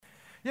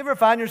You ever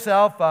find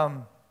yourself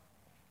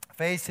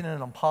facing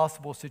an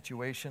impossible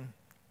situation?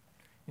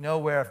 You know,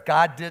 where if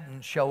God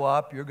didn't show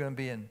up, you're going to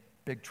be in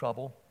big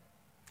trouble.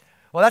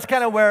 Well, that's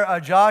kind of where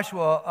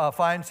Joshua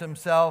finds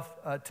himself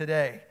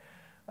today.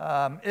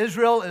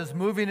 Israel is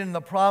moving in the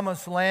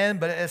promised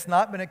land, but it's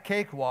not been a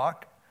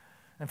cakewalk.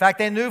 In fact,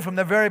 they knew from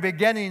the very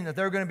beginning that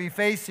they were going to be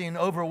facing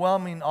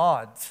overwhelming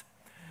odds.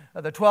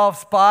 The 12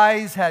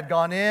 spies had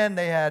gone in,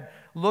 they had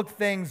looked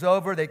things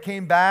over, they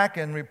came back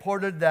and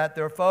reported that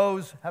their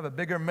foes have a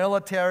bigger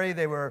military,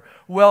 they were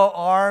well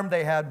armed,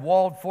 they had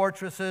walled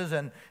fortresses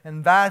and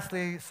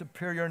vastly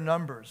superior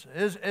numbers.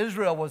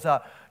 Israel was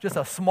just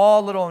a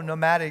small little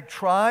nomadic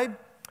tribe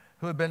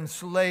who had been in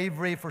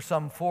slavery for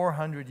some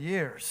 400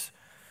 years.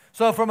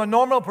 So from a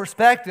normal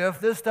perspective,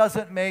 this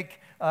doesn't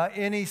make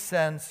any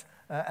sense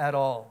at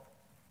all.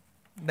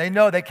 They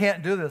know they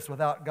can't do this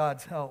without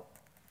God's help.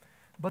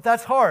 But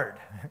that's hard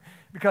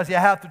because you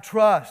have to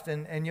trust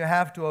and you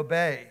have to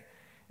obey.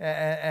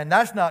 And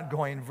that's not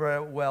going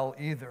very well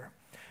either.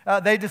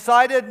 They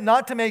decided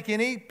not to make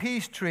any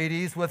peace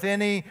treaties with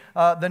any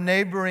the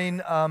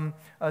neighboring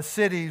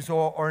cities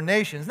or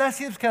nations. That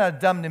seems kind of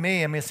dumb to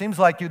me. I mean, it seems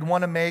like you'd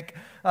want to make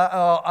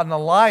an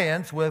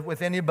alliance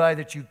with anybody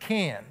that you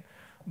can.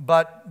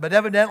 But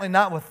evidently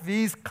not with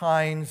these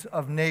kinds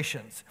of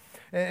nations.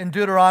 In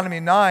Deuteronomy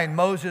 9,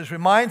 Moses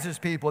reminds his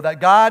people that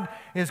God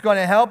is going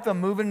to help them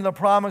move into the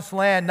promised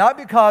land, not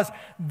because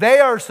they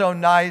are so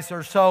nice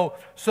or so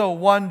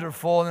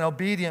wonderful and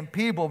obedient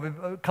people,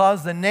 but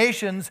because the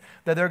nations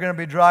that they're going to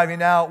be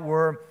driving out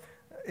were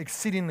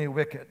exceedingly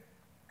wicked.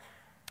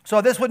 So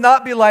this would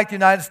not be like the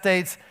United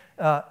States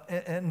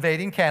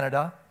invading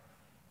Canada.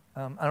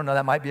 I don't know,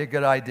 that might be a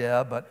good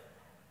idea, but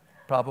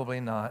probably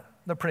not.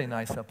 They're pretty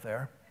nice up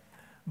there.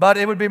 But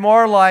it would be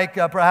more like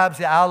perhaps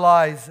the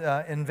Allies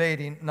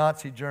invading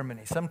Nazi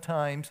Germany.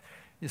 Sometimes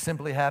you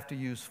simply have to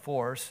use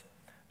force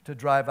to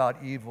drive out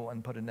evil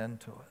and put an end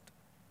to it.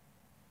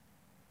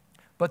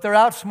 But they're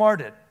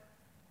outsmarted.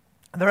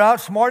 They're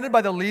outsmarted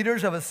by the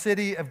leaders of a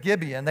city of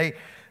Gibeon.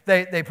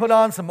 They put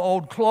on some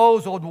old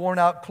clothes, old worn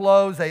out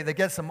clothes. They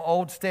get some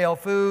old stale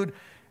food.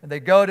 And they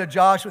go to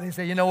Joshua and they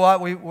say, you know what,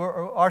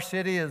 our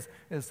city is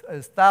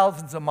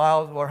thousands of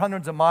miles or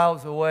hundreds of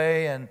miles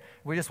away, and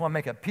we just want to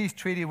make a peace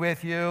treaty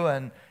with you.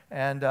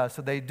 And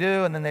so they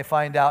do, and then they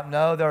find out,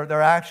 no,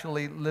 they're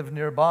actually live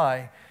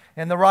nearby.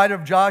 And the writer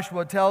of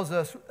Joshua tells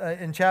us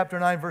in chapter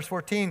 9, verse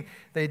 14,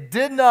 they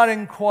did not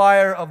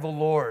inquire of the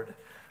Lord.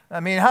 I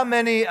mean, how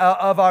many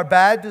of our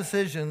bad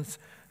decisions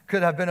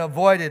could have been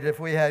avoided if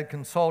we had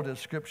consulted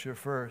Scripture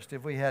first,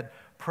 if we had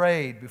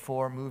prayed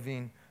before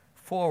moving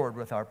forward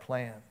with our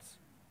plans?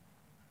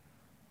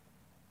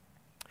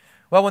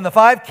 Well, when the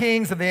 5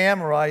 kings of the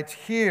Amorites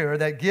hear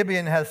that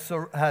Gibeon has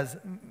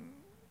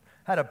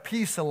had a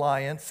peace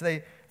alliance,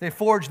 they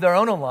forge their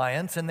own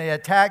alliance and they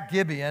attack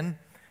Gibeon,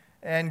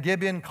 and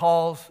Gibeon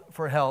calls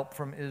for help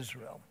from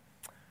Israel.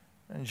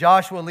 And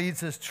Joshua leads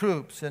his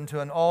troops into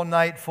an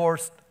all-night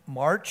forced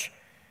march.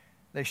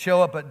 They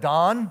show up at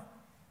dawn,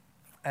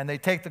 and they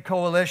take the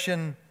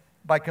coalition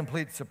by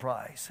complete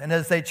surprise. And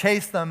as they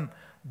chase them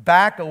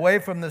back away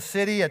from the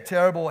city, a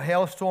terrible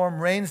hailstorm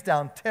rains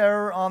down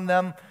terror on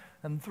them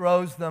and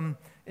throws them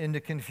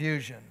into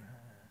confusion.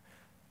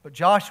 But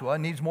Joshua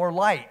needs more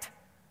light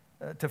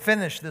to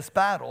finish this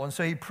battle. And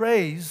so he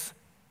prays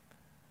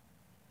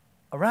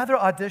a rather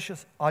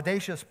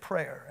audacious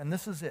prayer. And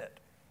this is it.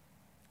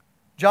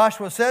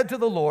 Joshua said to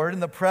the Lord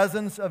in the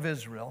presence of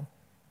Israel,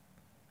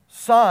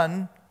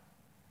 "Sun,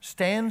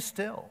 stand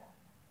still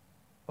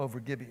over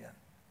Gibeon,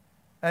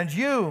 and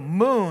you,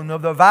 moon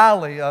of the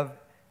valley of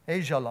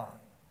Ajalon."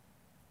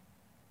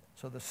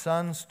 So the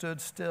sun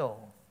stood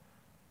still,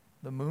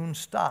 the moon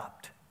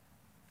stopped,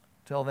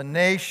 till the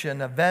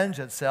nation avenged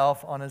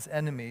itself on its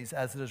enemies,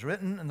 as it is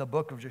written in the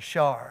book of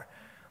Jashar.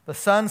 The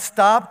sun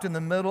stopped in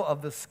the middle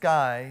of the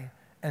sky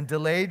and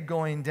delayed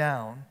going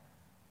down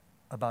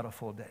about a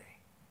full day.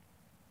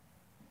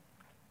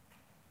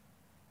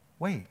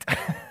 Wait,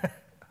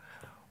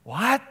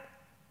 what?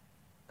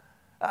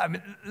 I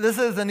mean, this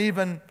isn't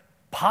even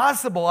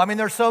possible. I mean,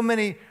 there's so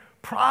many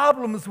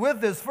problems with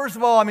this. First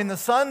of all, I mean, the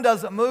sun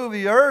doesn't move.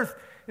 The earth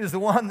is the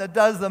one that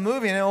does the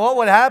moving. And what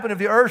would happen if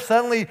the earth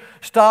suddenly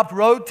stopped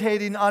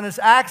rotating on its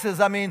axis?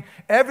 I mean,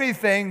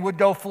 everything would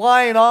go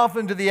flying off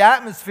into the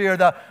atmosphere.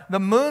 The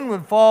moon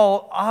would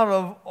fall out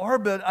of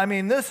orbit. I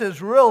mean, this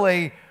is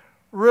really,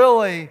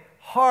 really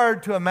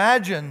hard to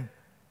imagine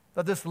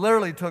that this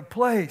literally took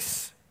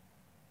place.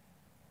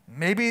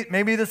 Maybe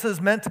this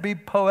is meant to be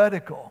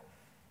poetical.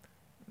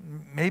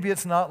 Maybe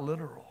it's not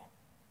literal.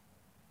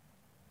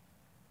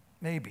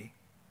 Maybe.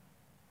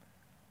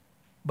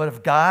 But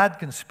if God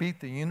can speak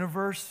the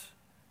universe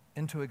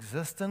into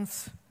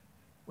existence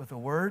with a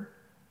word,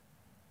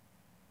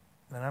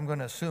 then I'm going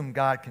to assume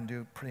God can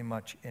do pretty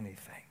much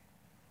anything.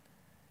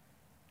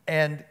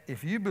 And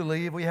if you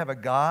believe we have a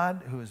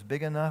God who is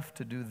big enough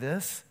to do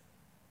this,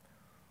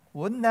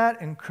 wouldn't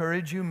that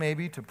encourage you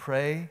maybe to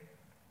pray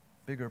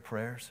bigger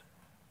prayers?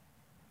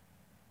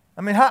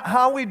 I mean,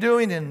 how are we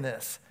doing in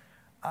this?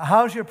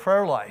 How's your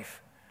prayer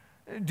life?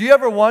 Do you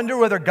ever wonder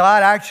whether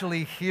God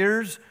actually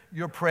hears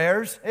your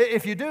prayers?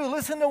 If you do,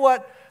 listen to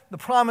what the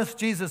promise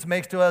Jesus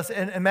makes to us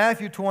in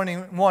Matthew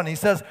 21. He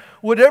says,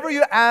 whatever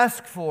you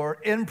ask for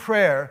in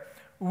prayer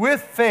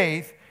with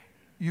faith,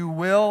 you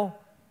will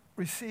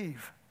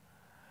receive.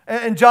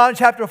 In John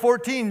chapter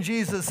 14,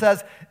 Jesus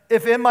says,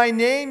 if in my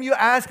name you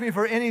ask me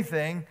for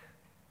anything,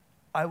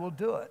 I will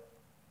do it.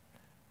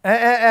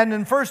 And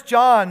in 1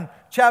 John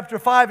chapter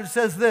 5, it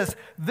says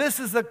this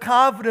is the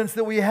confidence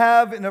that we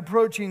have in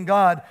approaching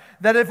God,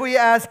 that if we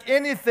ask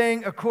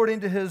anything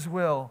according to his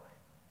will,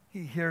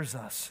 he hears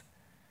us.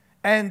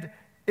 And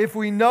if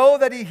we know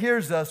that he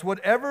hears us,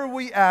 whatever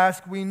we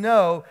ask, we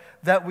know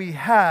that we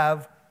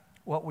have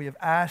what we have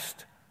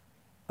asked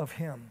of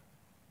him.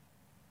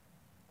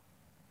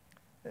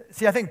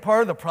 See, I think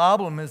part of the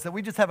problem is that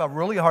we just have a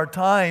really hard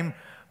time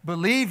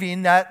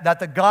believing that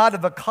the God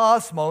of the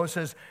cosmos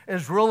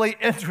is really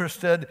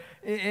interested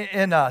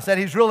in us, that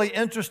he's really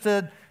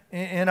interested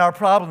in our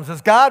problems.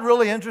 Is God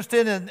really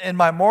interested in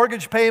my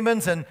mortgage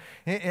payments and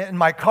in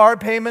my car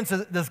payments?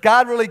 Does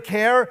God really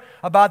care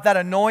about that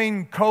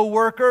annoying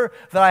coworker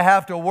that I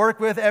have to work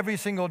with every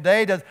single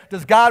day?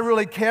 Does God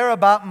really care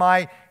about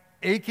my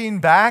aching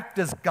back?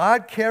 Does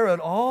God care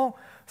at all?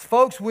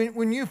 Folks,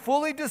 when you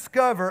fully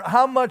discover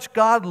how much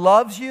God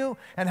loves you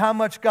and how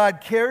much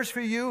God cares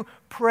for you,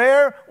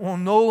 prayer will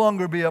no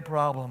longer be a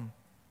problem.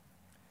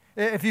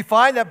 If you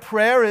find that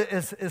prayer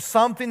is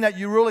something that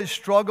you really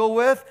struggle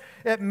with,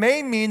 it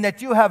may mean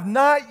that you have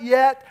not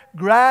yet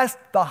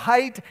grasped the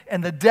height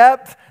and the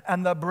depth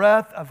and the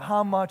breadth of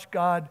how much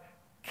God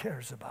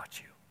cares about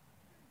you.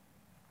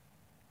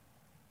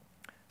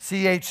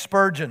 C.H.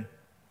 Spurgeon,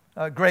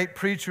 a great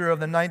preacher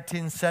of the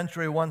 19th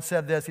century, once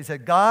said this. He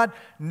said, God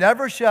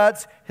never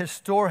shuts his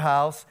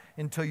storehouse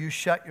until you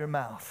shut your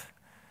mouth.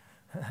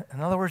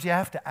 In other words, you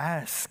have to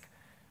ask.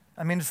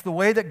 I mean, it's the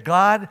way that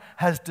God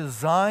has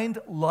designed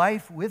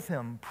life with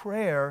him.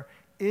 Prayer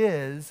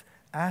is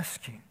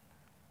asking.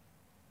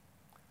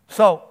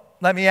 So,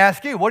 let me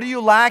ask you, what are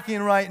you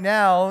lacking right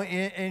now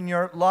in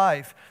your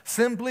life?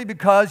 Simply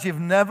because you've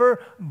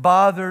never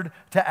bothered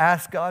to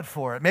ask God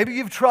for it. Maybe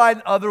you've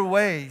tried other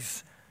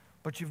ways,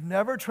 but you've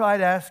never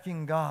tried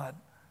asking God.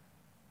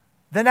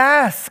 Then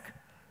ask.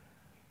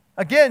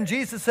 Again,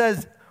 Jesus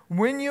says,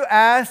 when you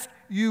ask,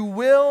 you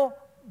will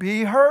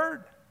be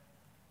heard.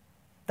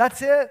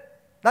 That's it.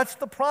 That's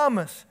the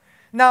promise.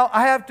 Now,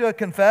 I have to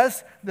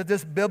confess that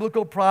this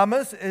biblical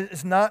promise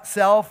is not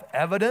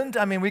self-evident.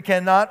 I mean, we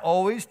cannot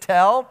always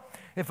tell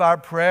if our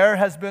prayer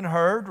has been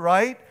heard,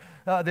 right?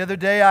 The other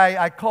day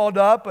I called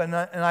up and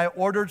I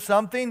ordered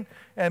something,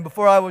 and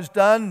before I was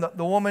done,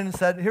 the woman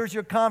said, here's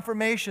your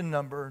confirmation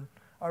number.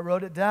 I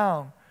wrote it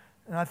down,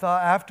 and I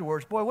thought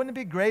afterwards, boy, wouldn't it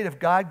be great if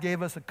God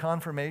gave us a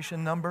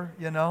confirmation number,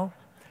 you know?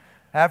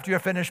 After you're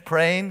finished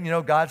praying, you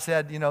know, God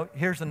said, you know,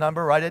 here's the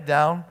number, write it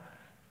down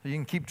so you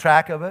can keep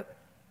track of it.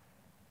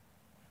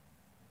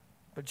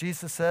 But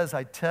Jesus says,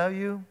 I tell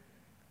you,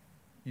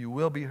 you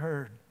will be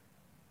heard.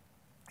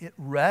 It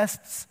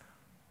rests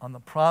on the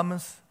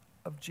promise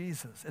of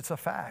Jesus. It's a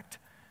fact.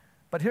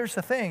 But here's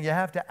the thing. You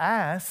have to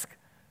ask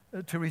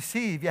to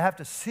receive. You have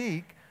to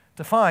seek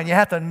to find. You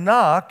have to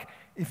knock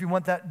if you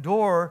want that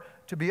door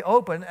to be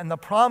open. And the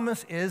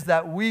promise is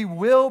that we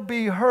will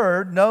be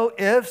heard. No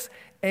ifs,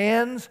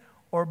 ands,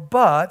 or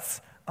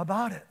buts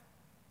about it.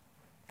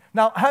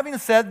 Now, having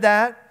said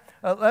that,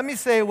 let me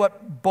say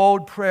what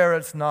bold prayer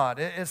it's not.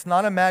 It's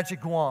not a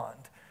magic wand.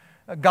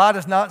 God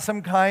is not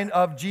some kind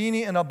of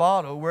genie in a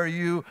bottle where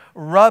you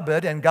rub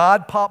it and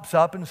God pops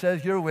up and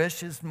says, your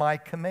wish is my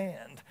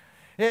command.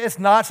 It's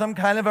not some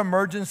kind of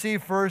emergency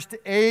first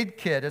aid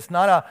kit. It's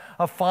not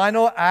a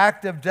final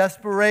act of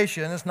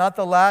desperation. It's not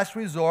the last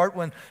resort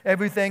when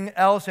everything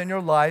else in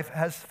your life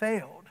has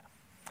failed.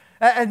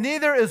 And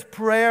neither is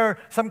prayer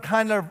some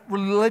kind of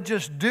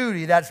religious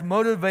duty that's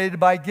motivated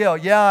by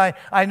guilt. Yeah,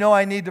 I know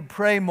I need to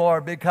pray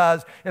more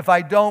because if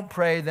I don't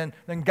pray, then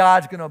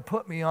God's going to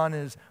put me on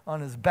his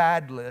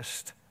bad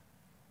list.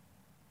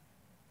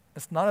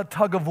 It's not a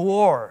tug of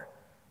war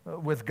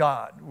with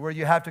God where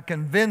you have to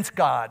convince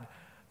God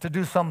to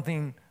do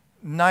something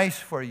nice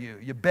for you.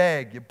 You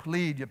beg, you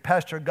plead, you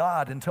pester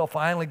God until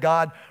finally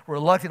God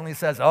reluctantly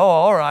says, oh,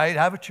 all right,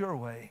 have it your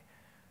way.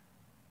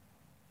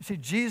 You see,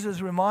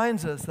 Jesus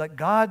reminds us that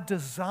God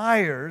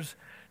desires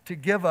to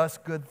give us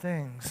good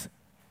things.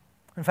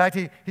 In fact,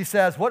 he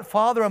says, what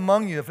father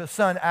among you, if his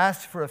son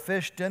asks for a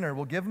fish dinner,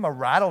 will give him a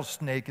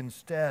rattlesnake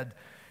instead?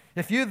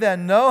 If you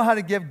then know how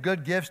to give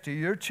good gifts to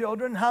your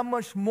children, how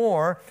much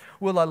more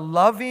will a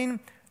loving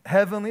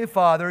heavenly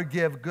Father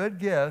give good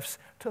gifts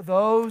to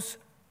those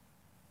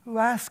who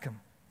ask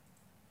him?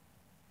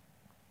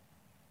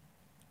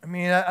 I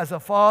mean, as a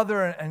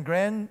father and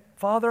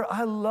grandfather,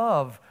 I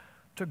love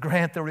to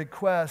grant the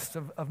requests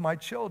of my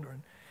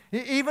children.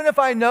 Even if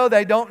I know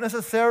they don't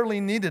necessarily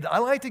need it, I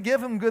like to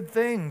give them good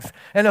things.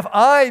 And if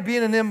I,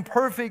 being an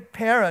imperfect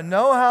parent,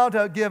 know how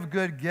to give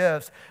good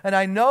gifts, and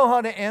I know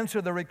how to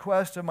answer the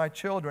requests of my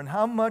children,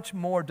 how much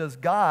more does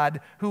God,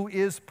 who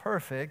is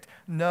perfect,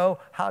 know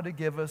how to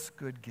give us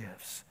good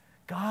gifts?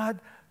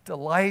 God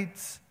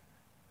delights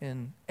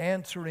in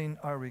answering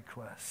our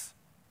requests.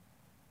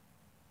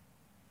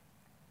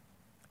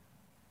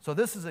 So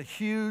this is a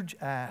huge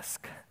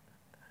ask.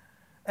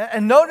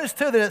 And notice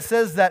too that it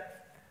says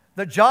that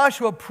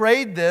Joshua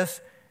prayed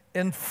this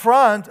in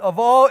front of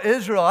all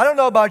Israel. I don't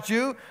know about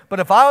you, but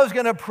if I was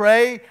going to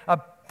pray a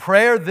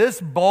prayer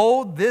this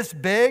bold, this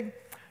big,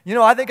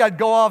 I think I'd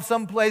go off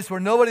someplace where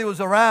nobody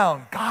was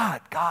around.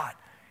 God,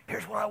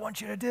 here's what I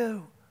want you to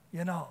do,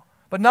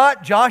 But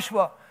not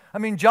Joshua.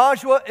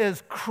 Joshua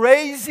is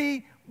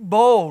crazy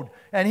bold,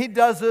 and he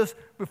does this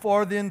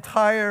before the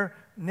entire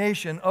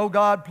nation. Oh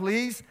God,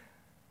 please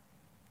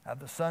have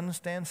the sun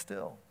stand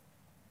still.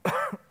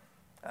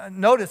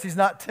 Notice he's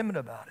not timid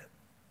about it.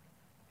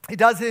 He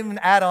doesn't even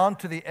add on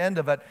to the end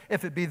of it,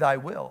 if it be thy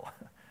will.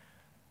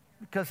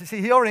 Because,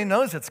 he already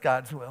knows it's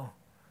God's will.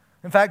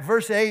 In fact,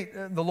 verse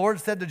 8, the Lord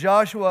said to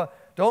Joshua,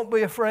 don't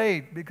be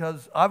afraid,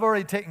 because I've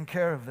already taken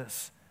care of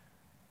this.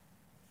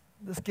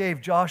 This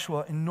gave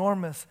Joshua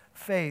enormous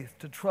faith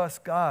to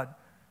trust God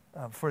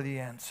for the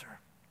answer.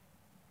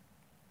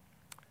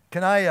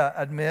 Can I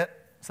admit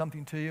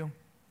something to you?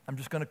 I'm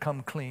just going to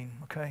come clean,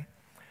 okay?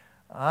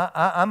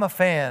 I'm a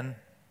fan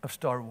of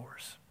Star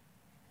Wars.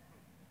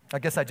 I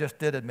guess I just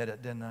did admit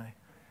it, didn't I?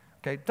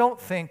 Okay, don't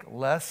think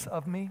less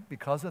of me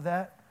because of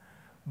that.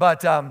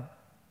 But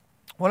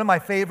one of my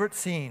favorite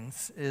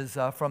scenes is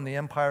from The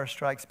Empire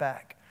Strikes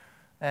Back.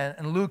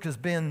 And Luke has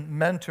been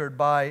mentored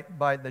by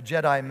the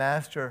Jedi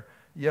Master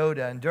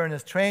Yoda. And during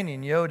his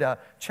training, Yoda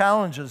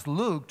challenges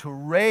Luke to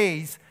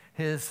raise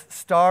his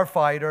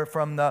starfighter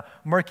from the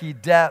murky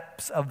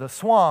depths of the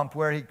swamp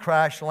where he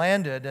crash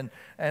landed.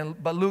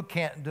 But Luke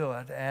can't do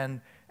it.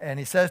 And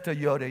he says to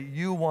Yoda,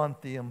 you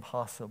want the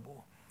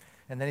impossible.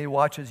 And then he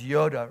watches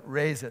Yoda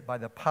raise it by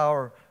the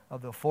power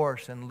of the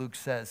Force. And Luke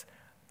says,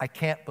 I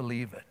can't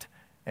believe it.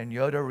 And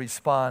Yoda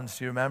responds.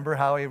 Do you remember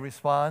how he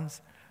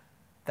responds?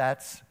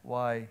 That's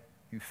why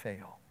you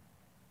fail.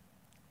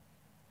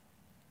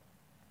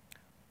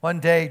 One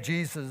day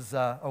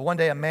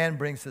a man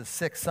brings his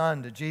sick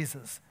son to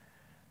Jesus.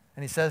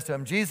 And he says to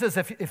him, Jesus,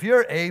 if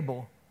you're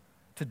able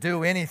to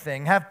do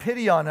anything, have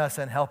pity on us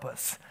and help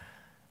us.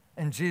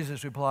 And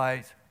Jesus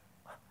replies,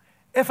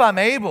 if I'm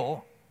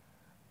able,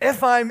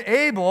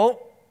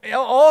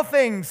 all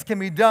things can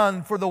be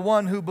done for the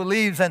one who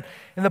believes. And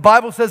the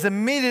Bible says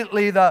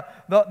immediately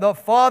the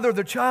father,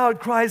 the child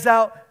cries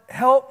out,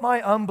 help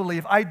my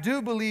unbelief. I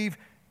do believe,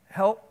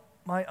 help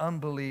my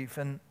unbelief.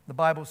 And the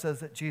Bible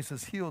says that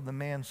Jesus healed the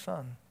man's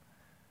son.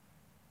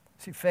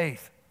 See,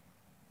 faith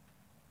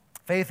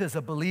is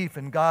a belief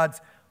in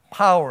God's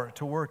power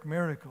to work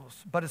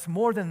miracles. But it's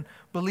more than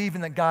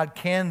believing that God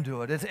can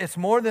do it. It's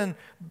more than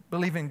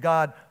believing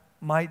God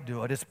might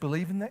do it. It's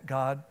believing that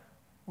God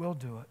will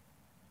do it.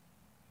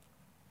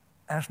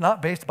 And it's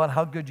not based upon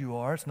how good you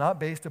are. It's not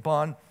based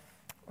upon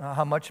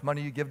how much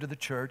money you give to the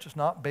church. It's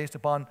not based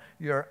upon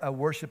your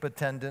worship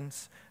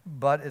attendance,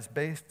 but it's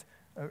based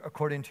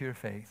according to your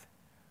faith.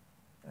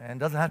 And it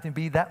doesn't have to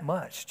be that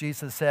much.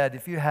 Jesus said,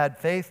 if you had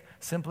faith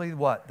simply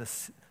what? The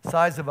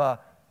size of a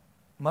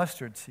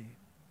mustard seed,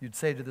 you'd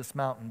say to this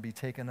mountain, be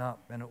taken up,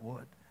 and it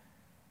would.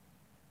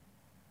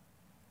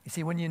 You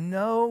see, when you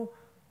know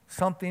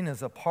something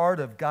is a part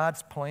of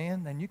God's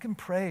plan, then you can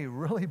pray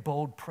really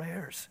bold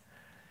prayers.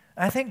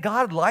 And I think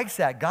God likes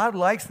that. God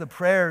likes the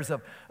prayers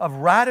of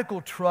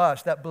radical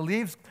trust that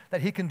believes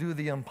that he can do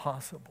the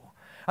impossible.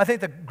 I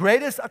think the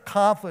greatest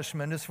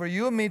accomplishment is for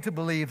you and me to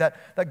believe that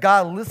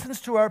God listens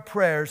to our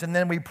prayers, and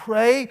then we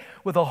pray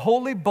with a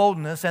holy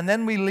boldness, and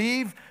then we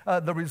leave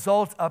the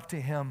results up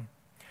to him.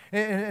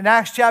 In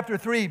Acts chapter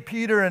 3,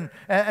 Peter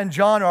and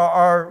John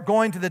are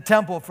going to the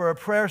temple for a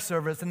prayer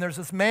service, and there's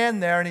this man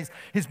there, and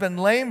he's been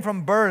lame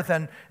from birth,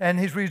 and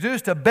he's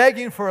reduced to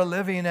begging for a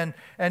living,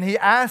 and he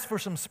asks for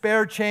some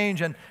spare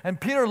change, and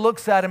Peter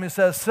looks at him and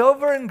says,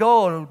 silver and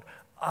gold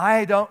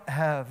I don't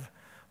have,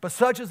 but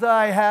such as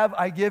I have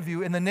I give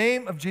you. In the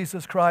name of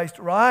Jesus Christ,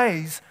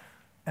 rise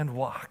and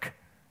walk.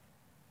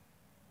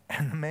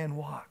 And the man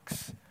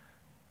walks.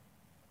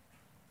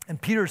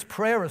 And Peter's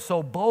prayer is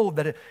so bold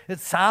that it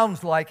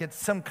sounds like it's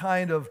some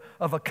kind of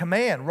a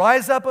command.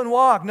 Rise up and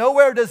walk.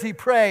 Nowhere does he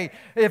pray,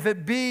 if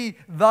it be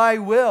thy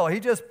will.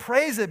 He just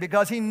prays it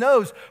because he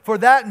knows for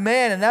that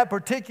man in that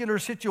particular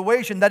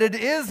situation that it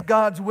is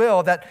God's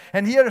will.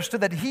 And he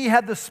understood that he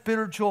had the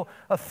spiritual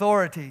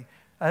authority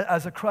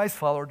as a Christ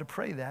follower to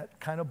pray that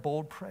kind of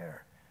bold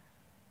prayer.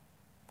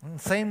 And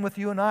same with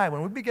you and I.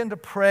 When we begin to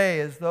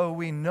pray as though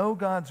we know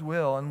God's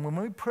will, and when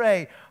we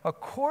pray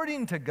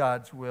according to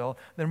God's will,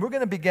 then we're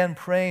going to begin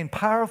praying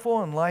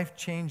powerful and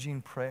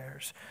life-changing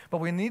prayers. But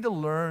we need to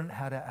learn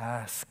how to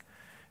ask.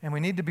 And we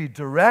need to be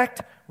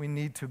direct, we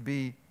need to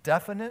be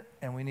definite,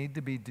 and we need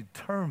to be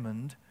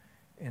determined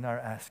in our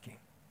asking.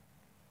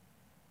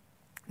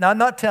 Now, I'm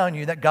not telling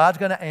you that God's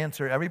going to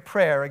answer every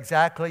prayer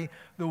exactly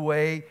the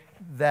way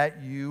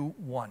that you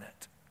want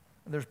it.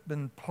 There's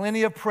been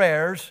plenty of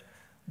prayers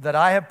that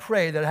I have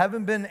prayed that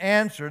haven't been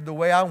answered the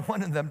way I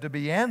wanted them to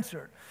be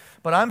answered.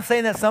 But I'm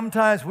saying that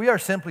sometimes we are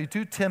simply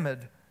too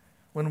timid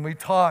when we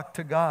talk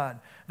to God,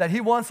 that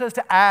He wants us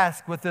to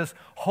ask with this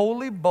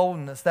holy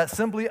boldness that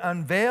simply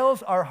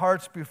unveils our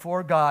hearts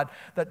before God,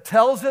 that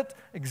tells it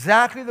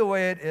exactly the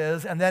way it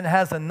is, and then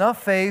has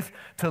enough faith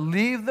to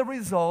leave the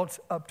results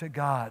up to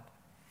God.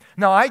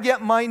 Now, I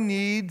get my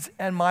needs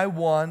and my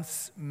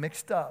wants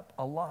mixed up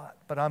a lot,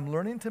 but I'm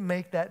learning to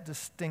make that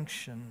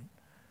distinction.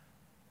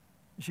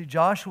 You see,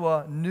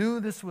 Joshua knew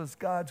this was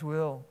God's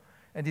will,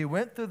 and he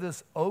went through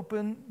this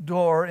open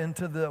door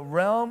into the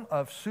realm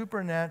of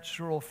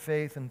supernatural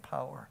faith and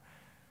power.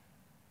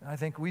 And I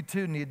think we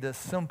too need this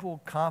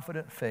simple,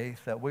 confident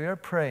faith that we are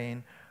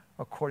praying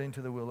according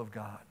to the will of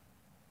God.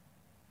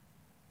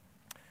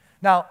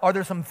 Now, are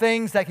there some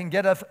things that can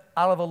get us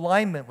out of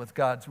alignment with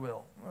God's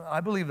will?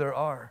 I believe there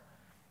are.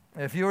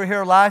 If you were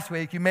here last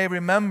week, you may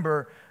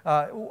remember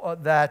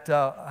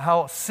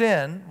how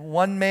sin,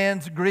 one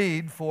man's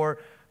greed for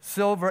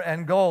silver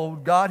and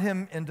gold, got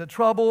him into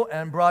trouble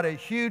and brought a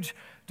huge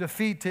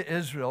defeat to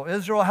Israel.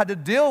 Israel had to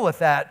deal with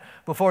that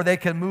before they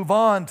could move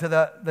on to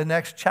the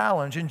next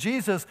challenge. And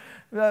Jesus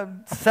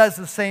says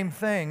the same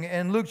thing.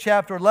 In Luke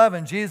chapter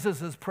 11,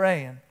 Jesus is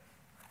praying.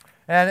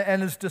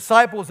 And his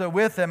disciples are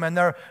with him, and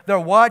they're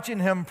watching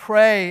him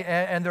pray,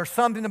 and there's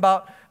something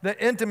about the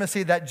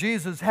intimacy that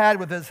Jesus had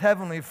with his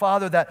heavenly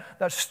Father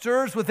that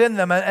stirs within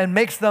them and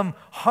makes them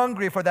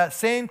hungry for that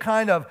same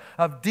kind of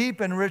deep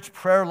and rich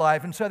prayer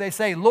life. And so they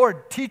say,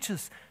 Lord, teach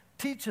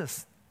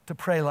us to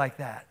pray like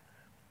that.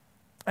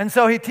 And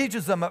so he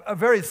teaches them a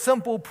very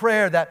simple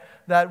prayer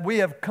that we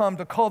have come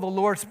to call the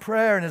Lord's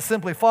Prayer, and it's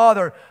simply,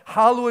 Father,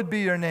 hallowed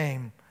be your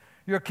name.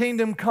 Your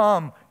kingdom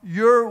come,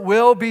 your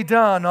will be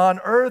done on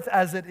earth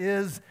as it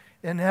is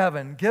in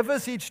heaven. Give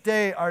us each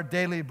day our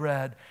daily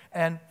bread,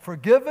 and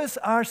forgive us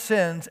our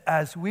sins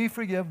as we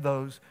forgive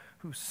those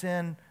who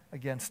sin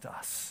against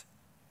us.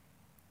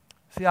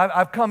 See,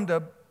 I've come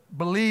to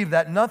believe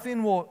that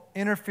nothing will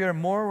interfere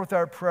more with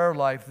our prayer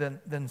life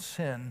than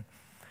sin.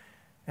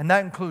 And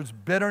that includes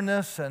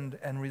bitterness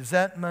and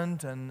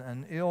resentment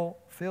and ill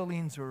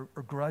feelings or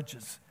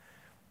grudges.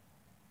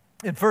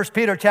 In 1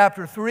 Peter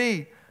chapter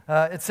 3,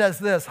 it says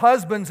this,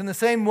 husbands, in the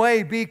same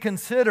way, be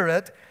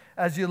considerate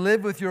as you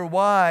live with your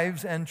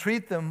wives and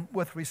treat them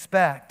with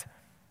respect,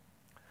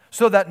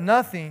 so that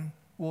nothing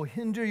will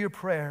hinder your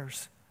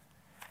prayers.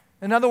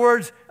 In other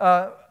words,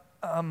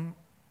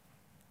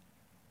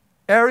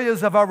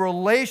 areas of our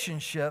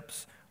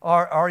relationships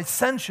are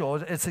essential.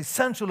 It's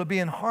essential to be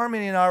in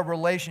harmony in our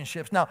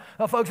relationships. Now,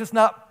 folks, it's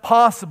not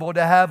possible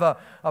to have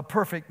a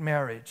perfect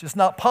marriage. It's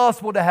not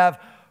possible to have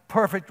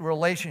perfect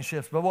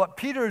relationships. But what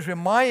Peter is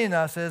reminding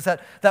us is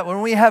that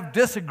when we have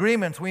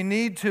disagreements, we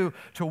need to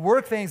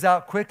work things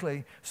out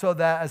quickly so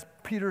that, as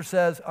Peter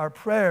says, our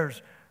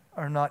prayers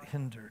are not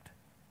hindered.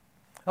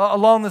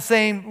 Along the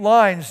same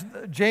lines,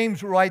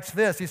 James writes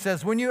this. He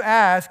says, when you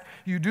ask,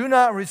 you do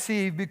not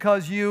receive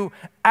because you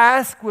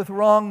ask with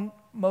wrong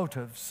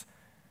motives,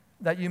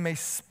 that you may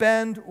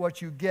spend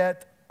what you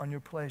get on your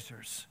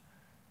pleasures.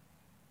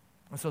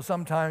 And so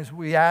sometimes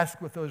we ask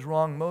with those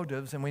wrong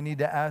motives, and we need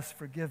to ask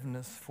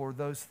forgiveness for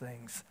those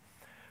things.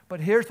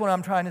 But here's what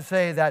I'm trying to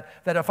say, that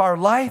if our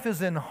life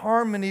is in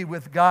harmony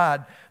with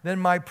God, then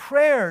my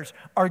prayers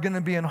are going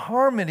to be in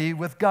harmony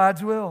with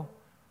God's will.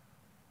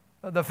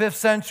 The 5th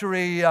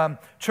century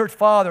church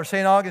father,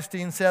 St.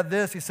 Augustine, said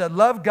this. He said,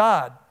 love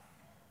God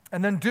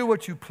and then do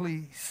what you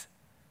please.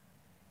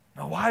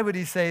 Now, why would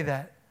he say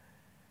that?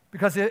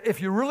 Because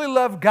if you really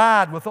love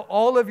God with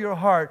all of your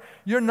heart,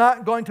 you're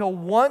not going to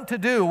want to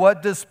do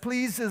what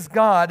displeases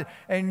God,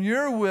 and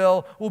your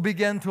will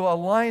begin to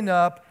align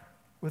up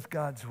with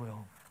God's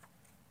will.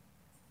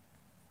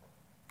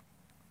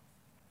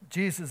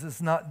 Jesus is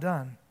not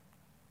done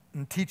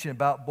in teaching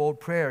about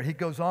bold prayer. He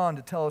goes on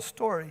to tell a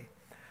story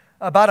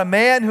about a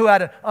man who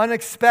had an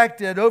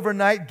unexpected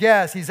overnight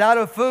guest. He's out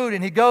of food,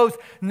 and he goes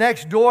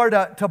next door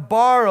to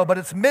borrow, but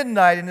it's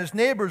midnight, and his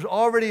neighbor's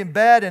already in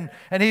bed,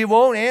 and he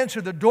won't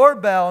answer the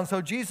doorbell. And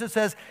so Jesus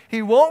says,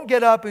 he won't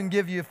get up and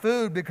give you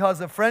food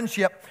because of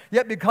friendship,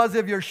 yet because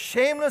of your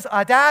shameless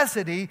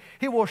audacity,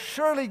 he will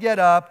surely get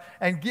up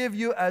and give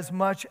you as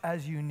much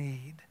as you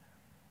need.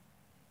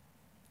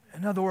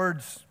 In other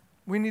words,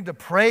 we need to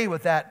pray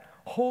with that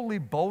holy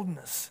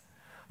boldness.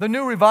 The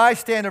New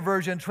Revised Standard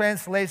Version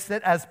translates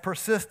it as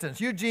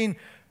persistence. Eugene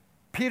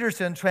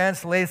Peterson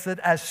translates it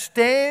as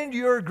stand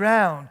your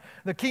ground.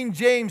 The King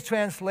James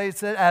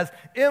translates it as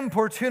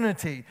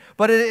importunity.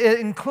 But it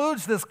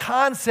includes this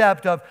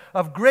concept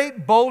of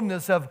great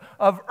boldness, of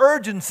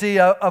urgency,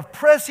 of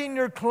pressing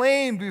your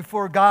claim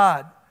before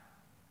God.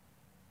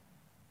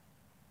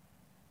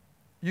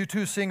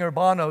 U2 singer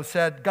Bono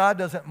said, God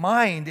doesn't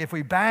mind if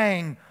we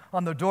bang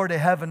on the door to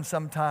heaven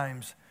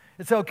sometimes.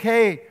 It's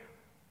okay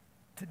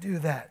to do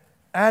that,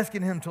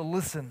 asking him to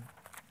listen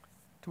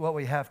to what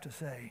we have to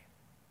say.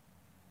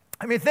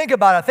 I mean, think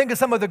about it. Think of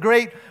some of the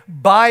great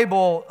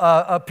Bible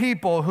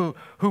people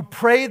who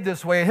prayed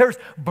this way. Here's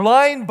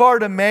blind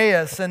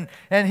Bartimaeus, and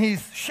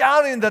he's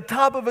shouting at the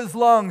top of his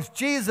lungs,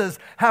 Jesus,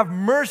 have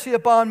mercy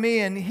upon me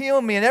and heal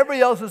me. And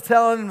everybody else is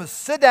telling him to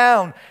sit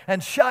down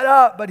and shut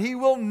up, but he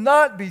will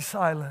not be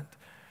silent.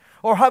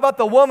 Or how about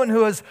the woman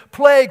who is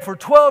plagued for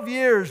 12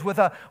 years with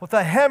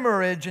a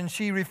hemorrhage, and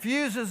she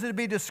refuses to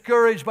be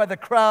discouraged by the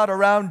crowd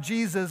around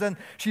Jesus, and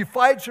she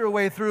fights her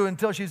way through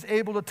until she's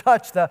able to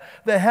touch the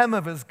hem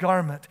of his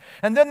garment.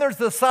 And then there's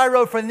the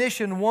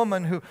Syrophoenician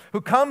woman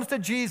who comes to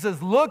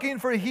Jesus looking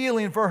for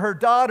healing for her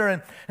daughter,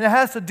 and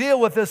has to deal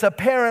with this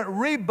apparent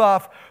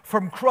rebuff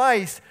from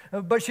Christ,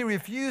 but she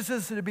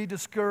refuses to be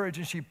discouraged,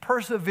 and she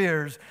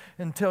perseveres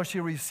until she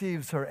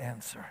receives her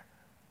answer.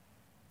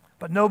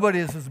 But nobody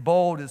is as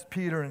bold as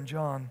Peter and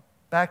John.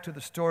 Back to the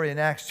story in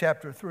Acts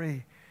chapter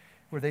 3,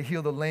 where they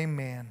heal the lame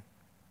man.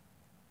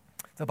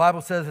 The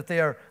Bible says that they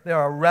are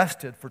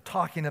arrested for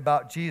talking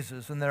about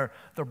Jesus, and they're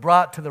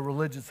brought to the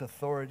religious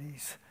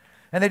authorities.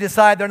 And they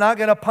decide they're not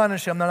going to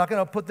punish them. They're not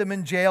going to put them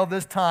in jail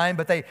this time,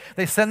 but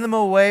they send them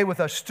away with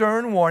a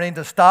stern warning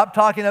to stop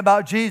talking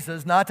about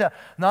Jesus, not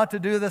to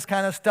do this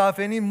kind of stuff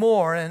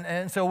anymore.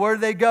 And so where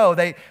do they go?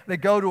 They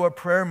go to a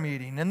prayer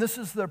meeting, and this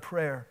is their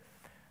prayer.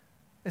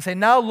 They say,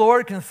 "Now,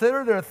 Lord,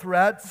 consider their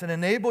threats and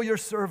enable your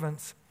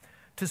servants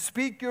to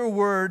speak your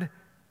word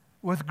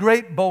with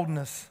great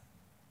boldness.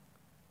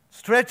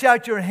 Stretch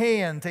out your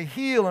hand to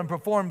heal and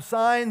perform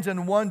signs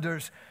and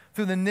wonders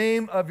through the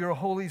name of your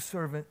holy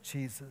servant,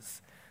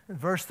 Jesus." And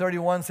verse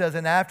 31 says,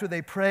 "And after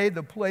they prayed,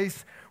 the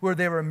place where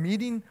they were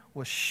meeting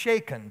was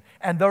shaken,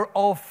 and they're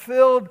all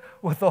filled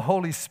with the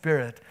Holy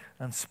Spirit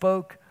and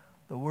spoke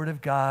the word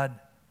of God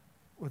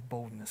with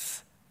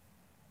boldness."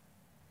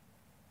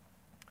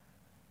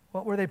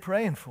 What were they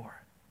praying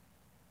for?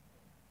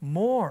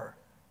 More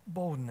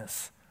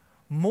boldness,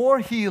 more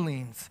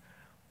healings,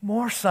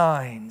 more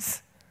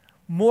signs,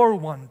 more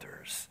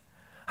wonders.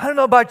 I don't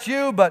know about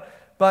you, but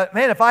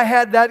man, if I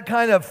had that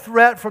kind of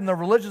threat from the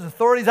religious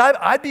authorities,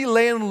 I'd be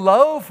laying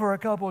low for a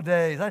couple of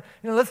days.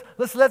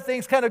 Let's let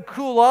things kind of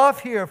cool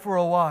off here for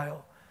a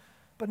while.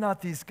 But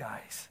not these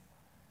guys.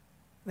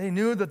 They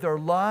knew that their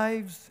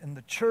lives and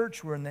the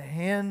church were in the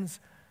hands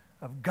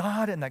of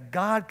God, and that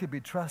God could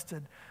be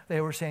trusted. They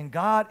were saying,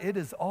 "God, it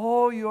is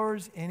all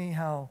yours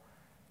anyhow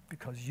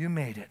because you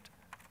made it,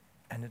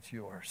 and it's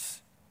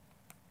yours."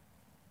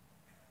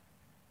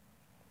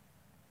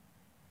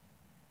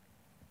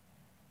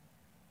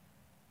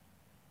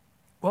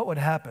 What would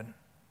happen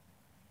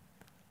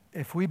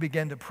if we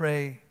began to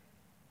pray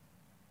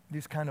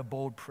these kind of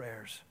bold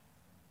prayers?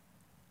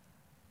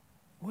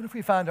 What if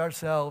we found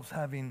ourselves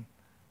having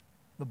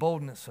the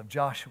boldness of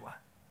Joshua?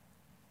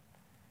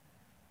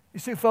 You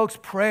see, folks,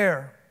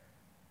 prayer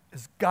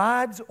is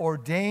God's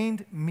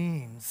ordained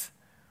means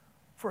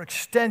for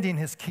extending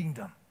his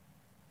kingdom,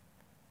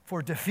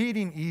 for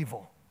defeating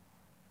evil,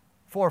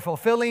 for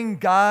fulfilling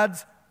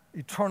God's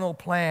eternal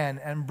plan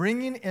and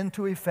bringing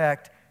into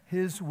effect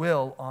his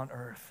will on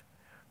earth.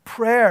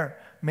 Prayer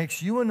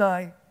makes you and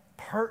I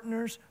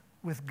partners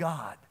with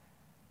God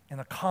in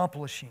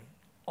accomplishing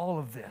all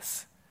of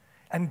this.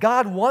 And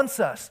God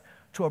wants us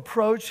to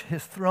approach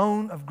his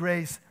throne of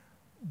grace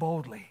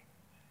boldly.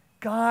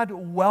 God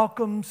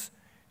welcomes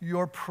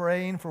your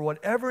praying for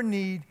whatever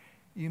need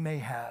you may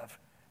have.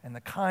 And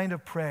the kind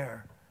of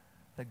prayer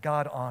that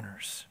God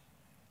honors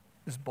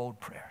is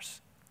bold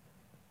prayers.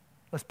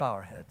 Let's bow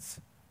our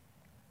heads.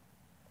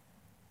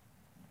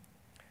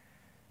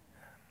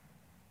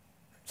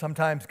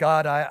 Sometimes,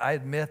 God, I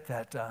admit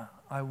that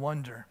I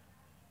wonder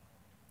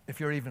if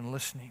you're even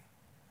listening.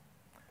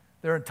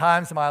 There are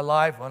times in my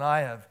life when I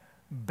have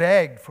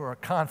begged for a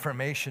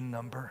confirmation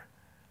number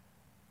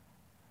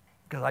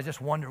because I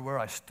just wonder where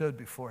I stood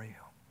before you.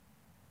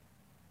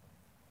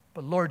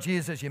 But Lord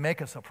Jesus, you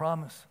make us a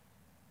promise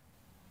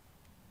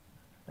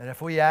that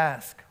if we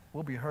ask,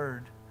 we'll be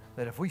heard,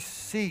 that if we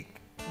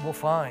seek, we'll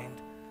find,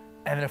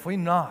 and if we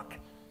knock,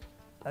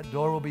 that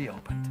door will be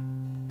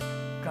opened.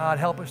 God,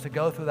 help us to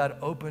go through that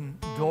open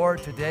door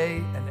today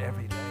and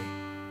every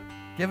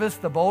day. Give us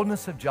the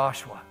boldness of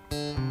Joshua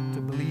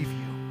to believe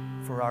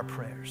you for our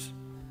prayers.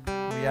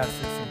 We ask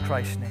this in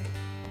Christ's name.